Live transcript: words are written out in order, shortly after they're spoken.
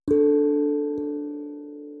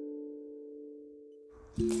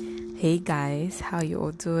Hey guys, how you all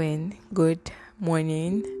doing? Good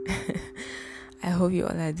morning. I hope you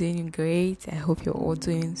all are doing great. I hope you're all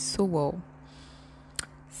doing so well.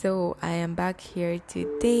 So I am back here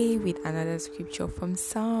today with another scripture from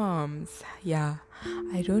Psalms. Yeah,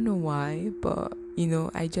 I don't know why, but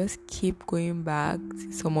I just keep going back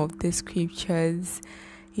to some of the scriptures,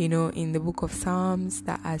 in the book of Psalms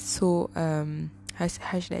that are so how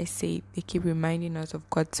should I say it? They keep reminding us of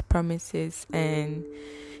God's promises and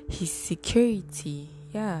his security.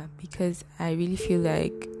 Yeah, because I really feel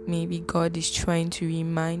like maybe God is trying to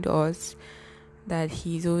remind us that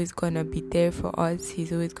he's always gonna be there for us.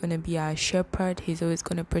 He's always gonna be our shepherd. He's always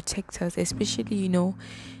gonna protect us, especially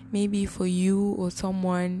maybe for you or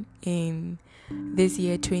someone in this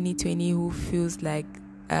year 2020 who feels like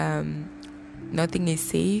nothing is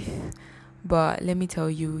safe. But let me tell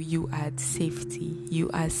you, you are safety. You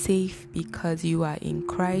are safe because you are in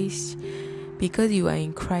Christ. Because you are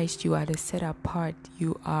in Christ, you are the set apart.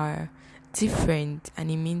 You are different,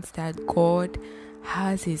 and it means that God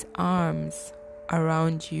has his arms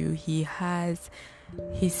around you. He has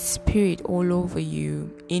his spirit all over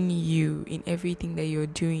you, in everything that you're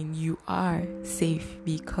doing. You are safe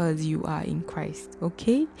because you are in Christ.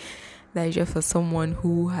 Okay? That is just for someone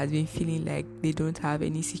who has been feeling like they don't have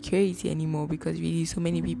any security anymore, because really so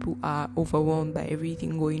many people are overwhelmed by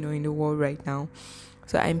everything going on in the world right now.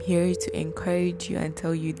 So I'm here to encourage you and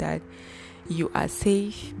tell you that you are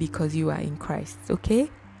safe because you are in Christ,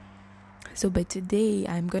 okay? So, but today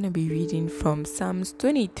I'm going to be reading from Psalms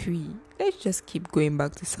 23. Let's just keep going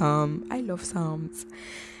back to Psalm. I love Psalms.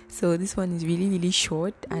 So this one is really, really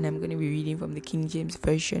short, and I'm going to be reading from the King James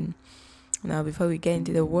Version. Now, before we get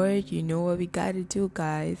into the word, you know what we got to do,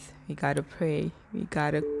 guys. We got to pray. We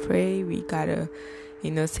got to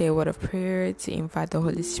say a word of prayer to invite the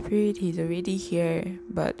Holy Spirit. He's already here,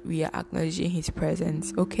 but we are acknowledging his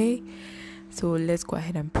presence, okay? So let's go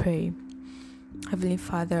ahead and pray. Heavenly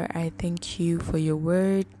Father, I thank you for your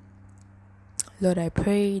word. Lord, I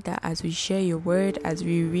pray that as we share your word, as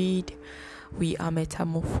we read, we are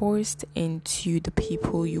metamorphosed into the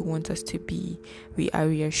people you want us to be. We are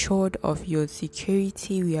reassured of your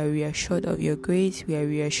security. We are reassured of your grace. We are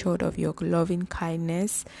reassured of your loving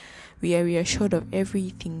kindness. We are reassured of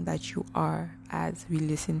everything that you are as we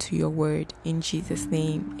listen to your word. In Jesus'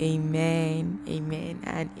 name, amen, amen,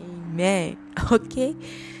 and amen. Okay?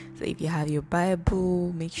 So if you have your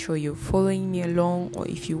Bible, make sure you're following me along, or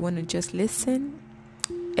if you want to just listen,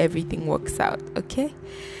 everything works out, okay?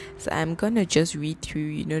 So I'm going to just read through,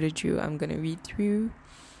 you know the drill. I'm going to read through,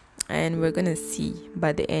 and we're going to see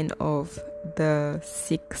by the end of the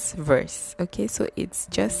 6th verse, okay? So it's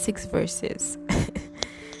just 6 verses.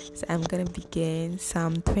 So I'm going to begin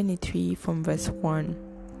Psalm 23 from verse 1.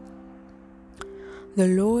 The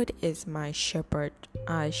Lord is my shepherd,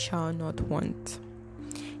 I shall not want.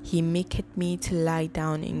 He maketh me to lie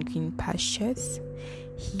down in green pastures.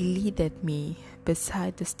 He leadeth me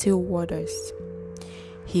beside the still waters.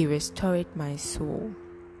 He restored my soul.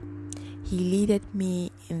 He leadeth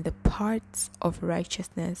me in the paths of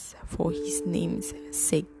righteousness for his name's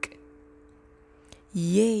sake.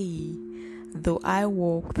 Yea, though I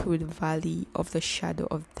walk through the valley of the shadow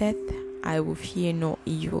of death, I will fear no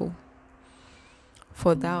evil.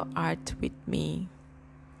 For thou art with me.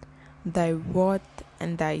 Thy rod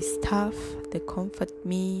and thy staff, they comfort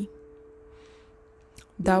me.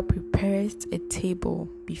 Thou preparest a table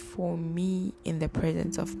before me in the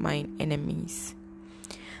presence of mine enemies.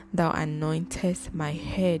 Thou anointest my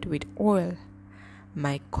head with oil,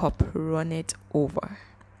 my cup runneth over.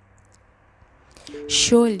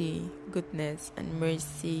 Surely goodness and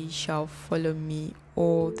mercy shall follow me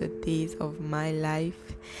all the days of my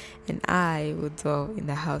life, and I will dwell in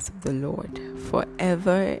the house of the Lord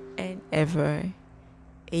forever and ever.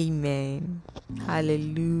 Amen.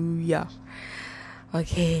 Hallelujah.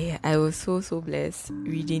 Okay, I was so blessed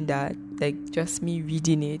reading that. Like, just me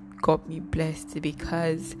reading it got me blessed,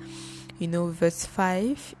 because verse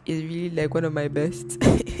 5 is really like one of my best.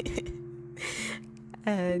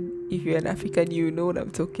 And if you're an African, you know what I'm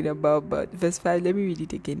talking about. But verse 5, let me read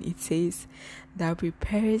it again. It says, Thou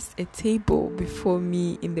preparest a table before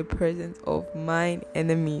me in the presence of mine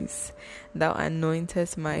enemies. Thou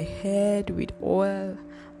anointest my head with oil.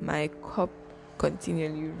 My cup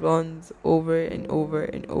continually runs over and over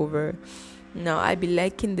and over. Now, I be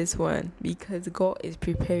liking this one because God is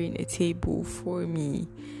preparing a table for me.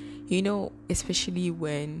 Especially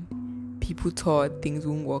when people thought things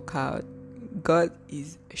won't work out, God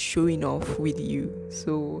is showing off with you.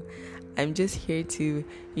 So I'm just here to,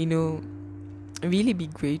 really be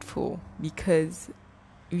grateful, because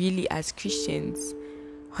really as Christians,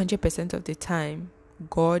 100% of the time,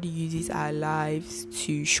 God uses our lives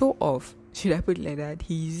to show off. Should I put it like that?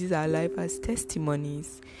 He uses our life as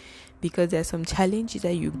testimonies. Because there are some challenges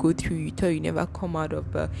that you go through, you thought you never come out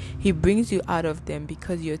of, but He brings you out of them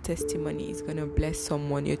because your testimony is going to bless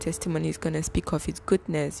someone. Your testimony is going to speak of His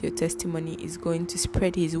goodness. Your testimony is going to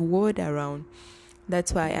spread His word around.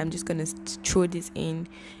 That's why I'm just going to throw this in.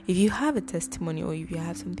 If you have a testimony, or if you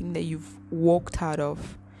have something that you've walked out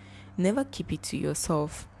of, never keep it to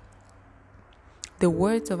yourself. The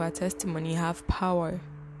words of our testimony have power.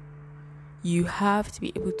 You have to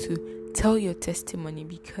be able to tell your testimony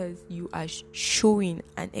because you are showing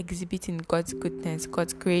and exhibiting God's goodness,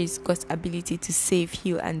 God's grace, God's ability to save,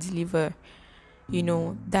 heal, and deliver.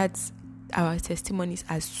 That's our testimonies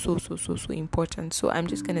are so important. So I'm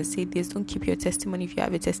just gonna say this: don't keep your testimony. If you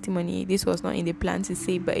have a testimony, this was not in the plan to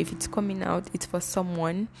say, but if it's coming out, it's for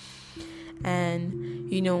someone. And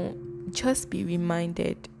just be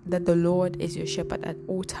reminded that the Lord is your shepherd at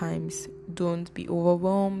all times. Don't be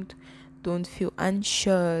overwhelmed. Don't feel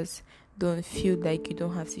anxious. Don't feel like you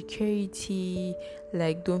don't have security.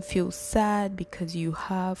 Don't feel sad because you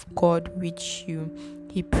have God with you.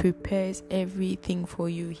 He prepares everything for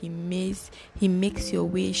you. He makes your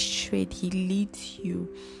way straight. He leads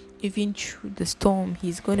you. Even through the storm,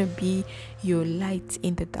 He's going to be your light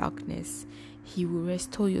in the darkness. He will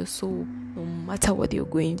restore your soul no matter what you're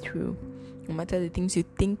going through. No matter the things you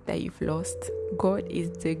think that you've lost, God is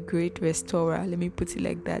the great restorer. Let me put it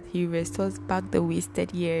like that. He restores back the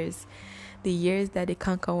wasted years. The years that the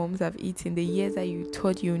cankerworms have eaten. The years that you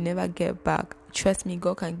thought you'll never get back. Trust me,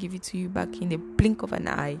 God can give it to you back in the blink of an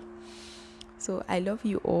eye. So I love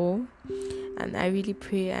you all. And I really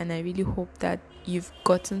pray and I really hope that you've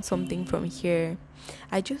gotten something from here.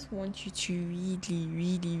 I just want you to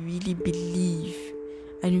really believe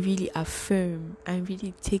and really affirm and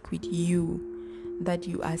really take with you that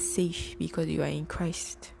you are safe because you are in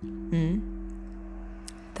Christ.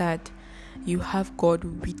 That you have God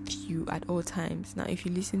with you at all times. Now, if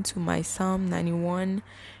you listen to my Psalm 91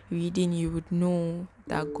 reading, you would know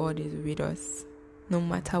that God is with us. No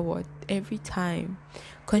matter what, every time,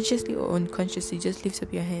 consciously or unconsciously, just lift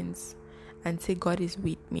up your hands and say, God is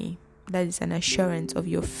with me. That is an assurance of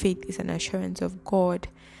your faith. It's an assurance of God.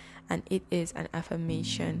 And it is an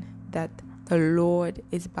affirmation that the Lord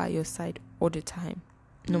is by your side all the time,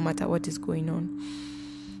 no matter what is going on.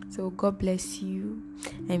 So God bless you.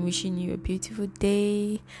 I'm wishing you a beautiful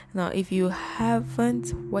day. Now, if you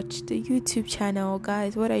haven't watched the YouTube channel,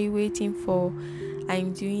 guys, what are you waiting for?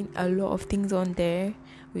 I'm doing a lot of things on there.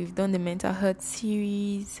 We've done the mental health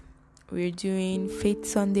series. We're doing Faith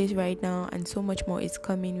Sundays right now, and so much more is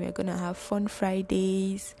coming. We're gonna have Fun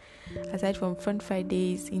Fridays. Aside from Fun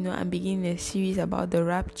Fridays, I'm beginning a series about the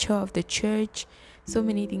rapture of the church. So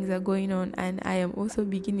many things are going on, and I am also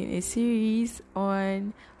beginning a series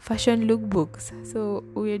on fashion lookbooks. So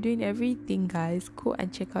we're doing everything, guys. Go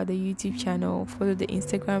and check out the YouTube channel, follow the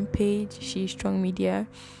Instagram page, She Strong Media,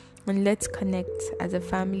 and let's connect as a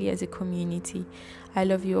family, as a community. I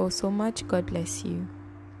love you all so much. God bless you.